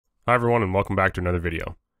Hi everyone and welcome back to another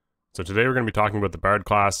video. So today we're going to be talking about the Bard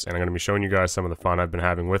class and I'm going to be showing you guys some of the fun I've been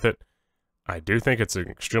having with it. I do think it's an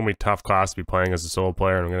extremely tough class to be playing as a solo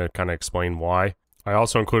player and I'm going to kind of explain why. I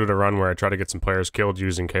also included a run where I try to get some players killed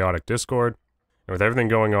using Chaotic Discord. And with everything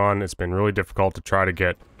going on, it's been really difficult to try to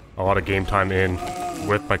get a lot of game time in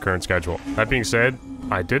with my current schedule. That being said,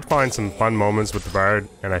 I did find some fun moments with the Bard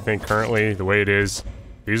and I think currently the way it is,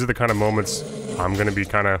 these are the kind of moments I'm going to be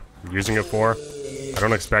kind of using it for. I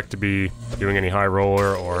don't expect to be doing any high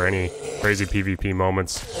roller or any crazy PvP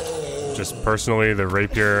moments. Just personally, the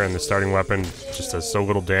rapier and the starting weapon just does so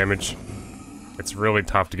little damage. It's really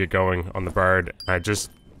tough to get going on the Bard. I just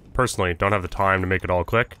personally don't have the time to make it all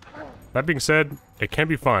click. That being said, it can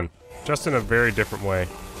be fun, just in a very different way.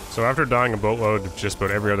 So after dying a boatload of just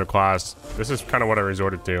about every other class, this is kind of what I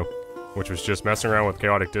resorted to, which was just messing around with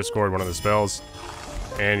Chaotic Discord, one of the spells.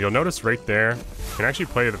 And you'll notice right there, you can actually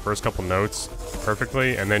play the first couple notes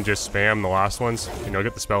perfectly and then just spam the last ones and you'll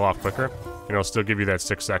get the spell off quicker and it'll still give you that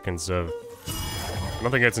 6 seconds of... I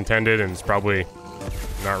don't think it's intended and it's probably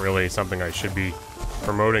not really something I should be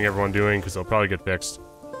promoting everyone doing because they'll probably get fixed.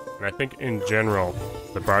 And I think in general,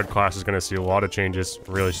 the Bard class is going to see a lot of changes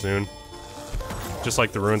really soon. Just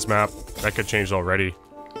like the Runes map, that could change already.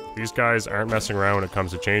 These guys aren't messing around when it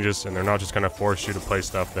comes to changes and they're not just going to force you to play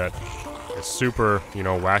stuff that is super, you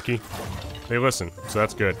know, wacky. They listen, so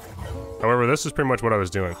that's good. However, this is pretty much what I was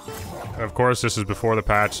doing. And of course, this is before the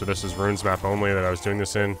patch, so this is Runes map only that I was doing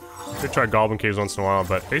this in. I did try Goblin Caves once in a while,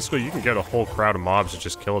 but basically you can get a whole crowd of mobs to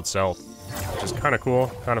just kill itself, which is kind of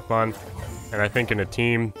cool, kind of fun. And I think in a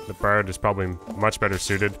team, the Bard is probably much better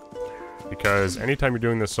suited, because anytime you're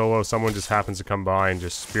doing this solo, someone just happens to come by and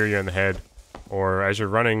just spear you in the head, or as you're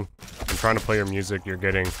running and trying to play your music, you're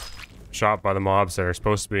getting shot by the mobs that are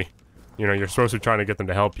supposed to be, you know, you're supposed to be trying to get them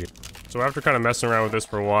to help you. So after kind of messing around with this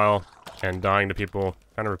for a while, and dying to people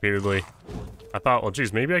kind of repeatedly, I thought, well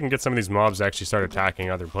geez, maybe I can get some of these mobs to actually start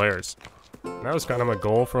attacking other players. And that was kind of my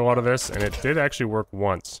goal for a lot of this, and it did actually work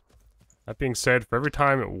once. That being said, for every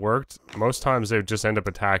time it worked, most times they would just end up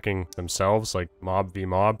attacking themselves, like mob v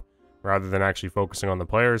mob, rather than actually focusing on the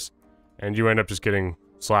players, and you end up just getting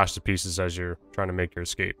slashed to pieces as you're trying to make your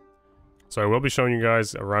escape. So I will be showing you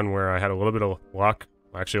guys a run where I had a little bit of luck,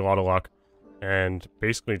 actually a lot of luck, and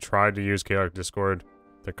basically tried to use Chaotic Discord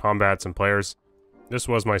to combat some players. This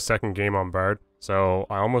was my second game on Bard, so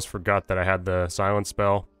I almost forgot that I had the silence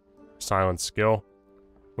spell, silence skill,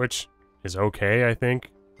 which is okay, I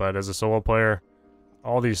think, but as a solo player,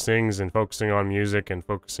 all these things and focusing on music and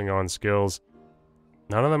focusing on skills,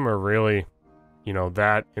 none of them are really, you know,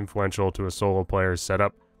 that influential to a solo player's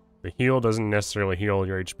setup. The heal doesn't necessarily heal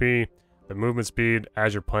your HP. The movement speed,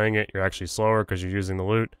 as you're playing it, you're actually slower because you're using the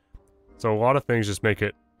loot. So a lot of things just make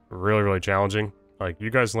it really, really challenging. Like,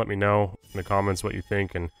 you guys let me know in the comments what you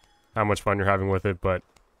think and how much fun you're having with it, but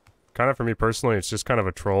kind of for me personally, it's just kind of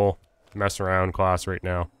a troll, mess around class right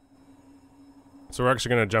now. So we're actually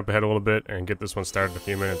going to jump ahead a little bit and get this one started a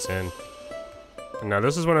few minutes in. And now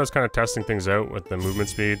this is when I was kind of testing things out with the movement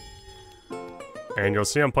speed. And you'll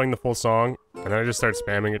see I'm playing the full song, and then I just start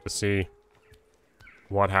spamming it to see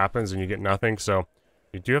what happens, and you get nothing, so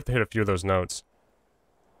you do have to hit a few of those notes.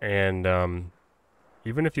 And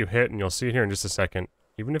even if you hit, and you'll see it here in just a second,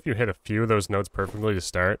 even if you hit a few of those notes perfectly to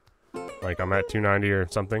start, like I'm at 290 or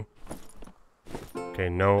something. Okay,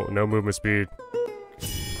 no movement speed.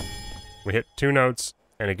 We hit 2 notes,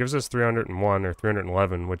 and it gives us 301 or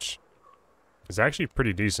 311, which is actually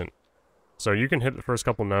pretty decent. So you can hit the first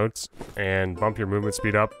couple notes and bump your movement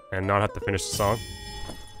speed up and not have to finish the song.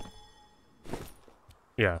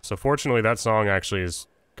 Yeah, so fortunately that song actually has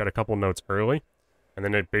got a couple notes early, and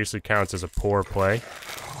then it basically counts as a poor play.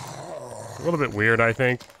 A little bit weird, I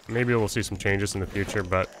think. Maybe we'll see some changes in the future,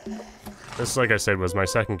 but this, like I said, was my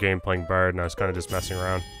second game playing Bard, and I was kind of just messing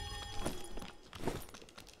around.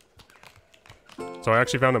 So I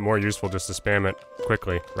actually found it more useful just to spam it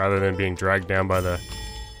quickly, rather than being dragged down by the,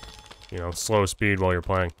 you know, slow speed while you're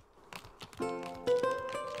playing.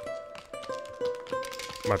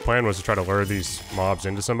 My plan was to try to lure these mobs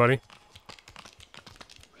into somebody.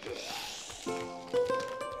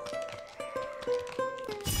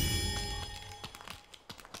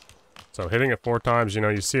 So hitting it 4 times, you know,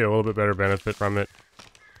 you see a little bit better benefit from it.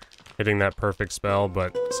 Hitting that perfect spell,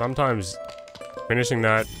 but sometimes finishing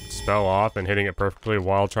that spell off and hitting it perfectly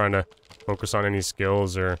while trying to focus on any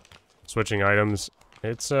skills or switching items,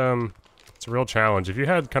 it's a real challenge. If you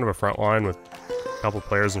had kind of a front line with a couple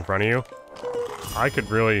players in front of you, I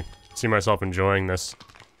could really see myself enjoying this.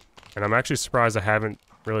 And I'm actually surprised I haven't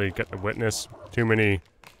really got to witness too many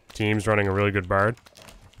teams running a really good Bard.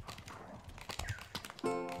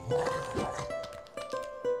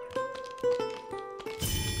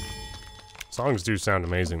 Songs do sound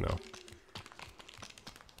amazing, though.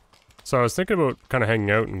 So I was thinking about kind of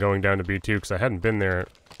hanging out and going down to B2 because I hadn't been there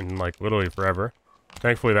in, like, literally forever.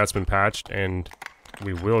 Thankfully, that's been patched, and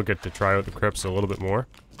we will get to try out the crypts a little bit more.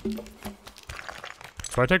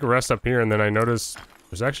 So I take a rest up here, and then I notice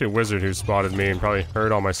there's actually a wizard who spotted me and probably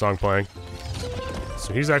heard all my song playing.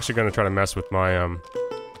 So he's actually going to try to mess with my,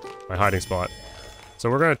 my hiding spot. So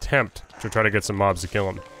we're going to attempt to try to get some mobs to kill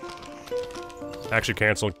him. I actually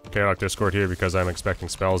canceled Chaotic Discord here because I'm expecting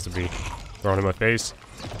spells to be thrown in my face.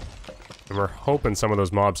 And we're hoping some of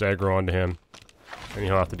those mobs aggro onto him, and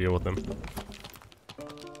he'll have to deal with them.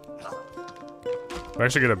 We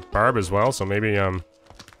actually get a barb as well, so maybe,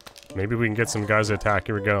 maybe we can get some guys to attack.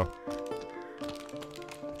 Here we go.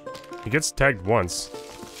 He gets tagged once,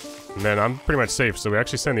 and then I'm pretty much safe, so we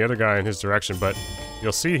actually send the other guy in his direction, but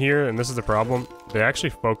you'll see here, and this is the problem, they actually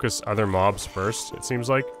focus other mobs first, it seems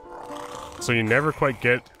like. So you never quite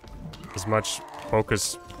get as much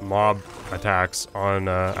focus mob attacks on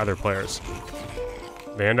other players.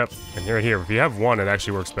 They end up, and here, if you have one, it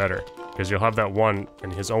actually works better, because you'll have that one,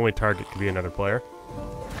 and his only target can be another player.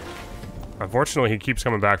 Unfortunately, he keeps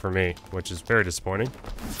coming back for me, which is very disappointing.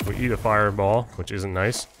 We eat a fireball, which isn't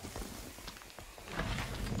nice.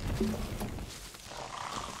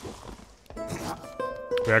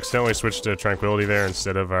 We accidentally switched to Tranquility there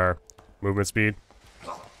instead of our movement speed.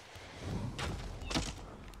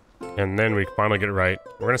 And then we finally get it right.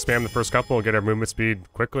 We're gonna spam the first couple, get our movement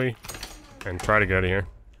speed quickly, and try to get out of here.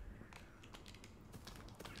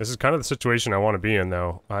 This is kind of the situation I want to be in,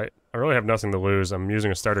 though. I really have nothing to lose. I'm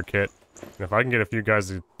using a starter kit, and if I can get a few guys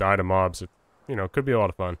to die to mobs, it, you know, could be a lot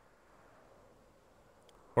of fun.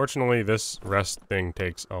 Fortunately, this rest thing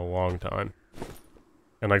takes a long time.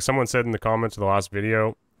 And like someone said in the comments of the last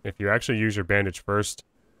video, if you actually use your bandage first,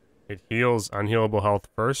 it heals unhealable health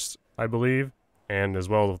first, I believe, and as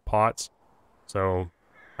well with pots. So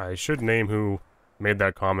I should name who made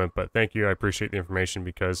that comment, but thank you, I appreciate the information,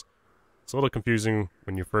 because it's a little confusing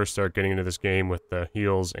when you first start getting into this game with the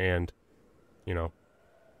heals and, you know,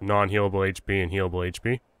 non-healable HP and healable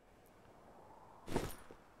HP.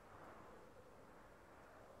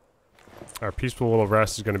 Our peaceful little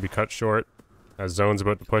rest is going to be cut short, as Zone's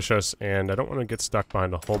about to push us, and I don't want to get stuck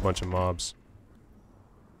behind a whole bunch of mobs.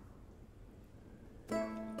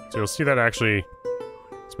 So you'll see that actually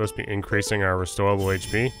it's supposed to be increasing our restorable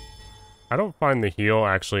HP. I don't find the heal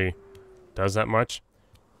actually does that much.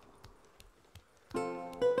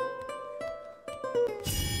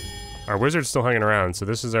 Our wizard's still hanging around, so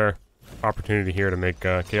this is our opportunity here to make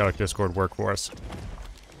Chaotic Discord work for us.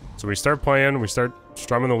 So we start playing, we start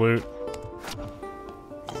strumming the loot,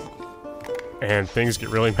 and things get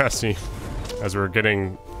really messy as we're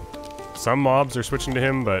getting... Some mobs are switching to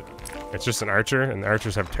him, but it's just an archer, and the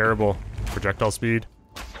archers have terrible projectile speed.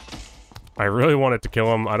 I really wanted to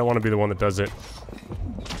kill him. I don't want to be the one that does it.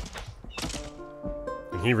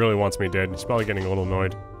 And he really wants me dead. He's probably getting a little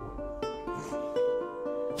annoyed.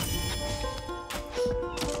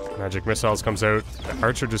 Magic missiles comes out. The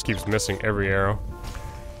archer just keeps missing every arrow.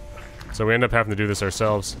 So we end up having to do this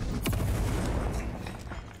ourselves.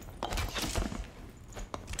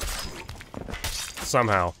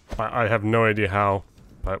 Somehow. I have no idea how,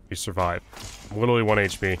 but we survived. Literally 1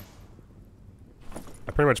 HP.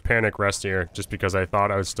 I pretty much panic rest here, just because I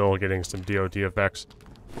thought I was still getting some DOT effects,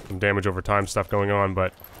 some damage over time stuff going on,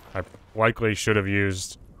 but I likely should have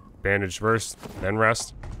used bandage first, then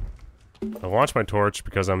rest. I launched my torch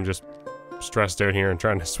because I'm just stressed out here and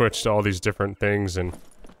trying to switch to all these different things, and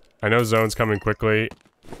I know Zone's coming quickly,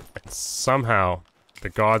 and somehow the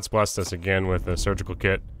gods blessed us again with a surgical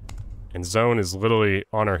kit, and Zone is literally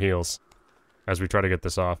on our heels as we try to get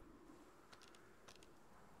this off.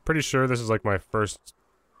 Pretty sure this is like my first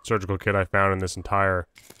surgical kit I found in this entire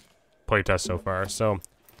playtest so far, so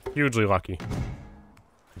hugely lucky.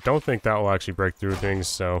 I don't think that will actually break through things,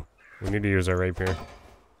 so we need to use our rapier.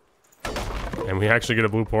 And we actually get a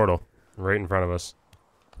blue portal right in front of us.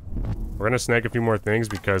 We're gonna snag a few more things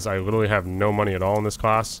because I literally have no money at all in this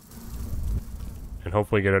class. And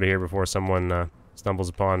hopefully get out of here before someone stumbles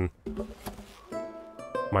upon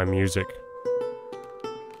my music.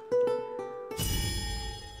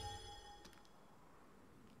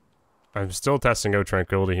 I'm still testing out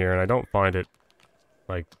Tranquility here, and I don't find it,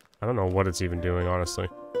 like, I don't know what it's even doing, honestly.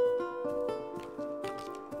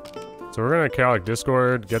 So we're gonna Chaotic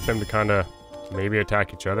Discord, get them to kinda maybe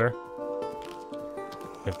attack each other.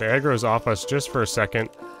 If the aggro's off us just for a second,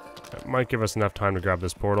 that might give us enough time to grab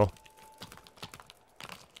this portal.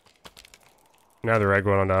 Now they're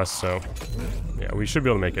aggroing onto us, so yeah, we should be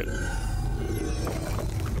able to make it.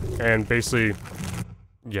 And basically,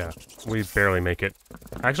 yeah, we barely make it.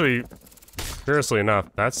 Actually, curiously enough,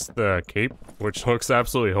 that's the cape, which looks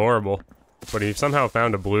absolutely horrible. But he somehow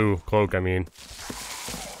found a blue cloak. I mean,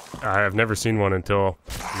 I have never seen one until,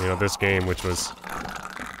 you know, this game, which was...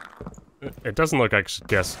 It doesn't look, I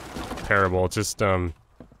guess, terrible. It's just,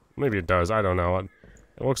 maybe it does. I don't know. It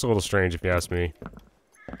looks a little strange if you ask me.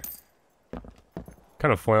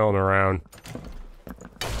 Kind of flailing around.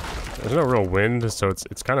 There's no real wind, so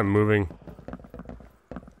it's kind of moving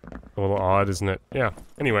a little odd, isn't it? Yeah.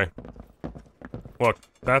 Anyway. Look,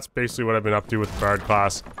 that's basically what I've been up to with the Bard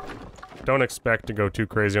class. Don't expect to go too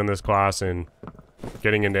crazy on this class and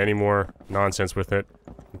getting into any more nonsense with it.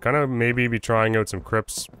 I'm kind of maybe be trying out some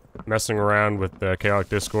crypts, messing around with the Chaotic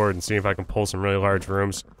Discord and seeing if I can pull some really large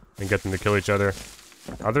rooms and get them to kill each other.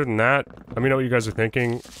 Other than that, let me know what you guys are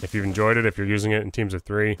thinking. If you've enjoyed it, if you're using it in teams of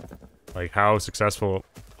 3, like how successful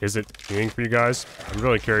is it being for you guys? I'm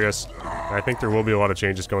really curious. I think there will be a lot of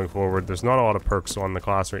changes going forward. There's not a lot of perks on the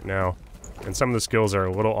class right now, and some of the skills are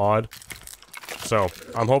a little odd. So,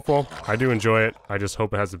 I'm hopeful. I do enjoy it. I just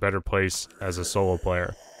hope it has a better place as a solo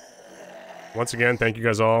player. Once again, thank you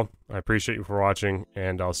guys all. I appreciate you for watching,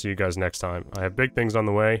 and I'll see you guys next time. I have big things on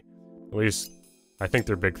the way. At least, I think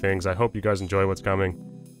they're big things. I hope you guys enjoy what's coming,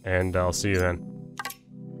 and I'll see you then.